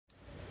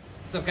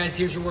What's up guys,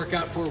 here's your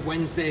workout for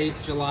Wednesday,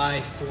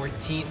 July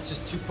 14th.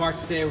 Just 2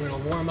 parts today. We're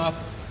gonna warm up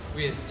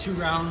with 2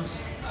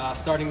 rounds,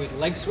 starting with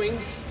leg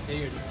swings. Okay,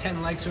 you're gonna do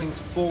 10 leg swings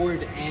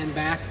forward and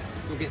back.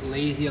 Don't get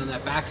lazy on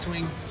that back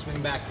swing.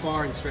 Swing back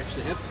far and stretch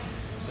the hip.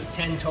 So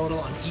 10 total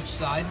on each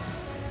side.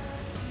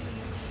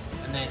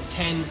 And then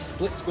 10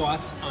 split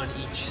squats on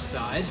each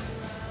side.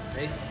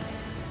 Okay,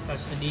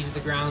 touch the knee to the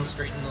ground,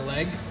 straighten the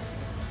leg.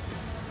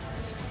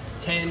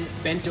 10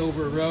 bent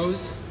over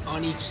rows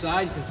on each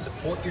side. You can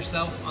support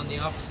yourself on the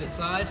opposite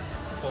side,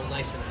 pull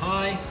nice and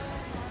high,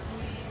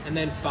 and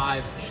then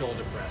 5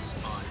 shoulder press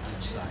on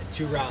each side.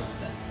 2 rounds of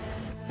that.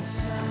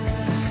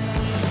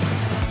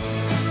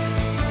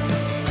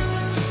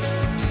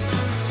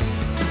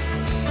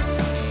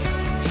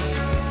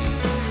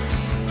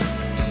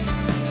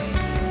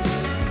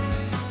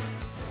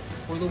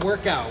 For the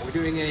workout, we're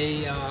doing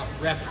a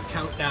rep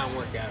countdown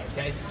workout,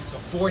 okay? So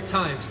 4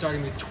 times,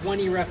 starting with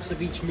 20 reps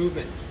of each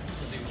movement.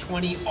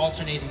 20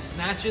 alternating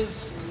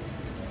snatches,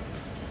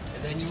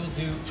 and then you will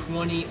do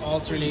 20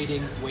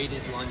 alternating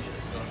weighted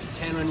lunges. So it'll be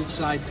 10 on each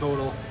side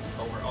total,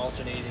 but we're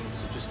alternating,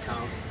 so just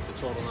count the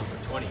total number,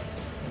 20.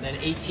 And then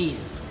 18,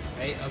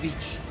 right, of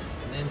each,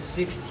 and then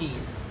 16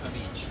 of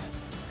each.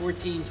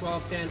 14,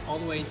 12, 10, all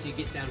the way until you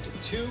get down to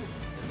 2,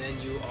 and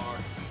then you are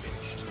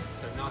finished.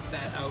 So knock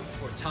that out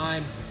for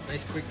time.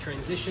 Nice quick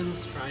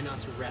transitions. Try not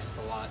to rest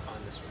a lot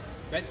on this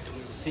one, right? And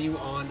we will see you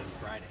on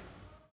Friday.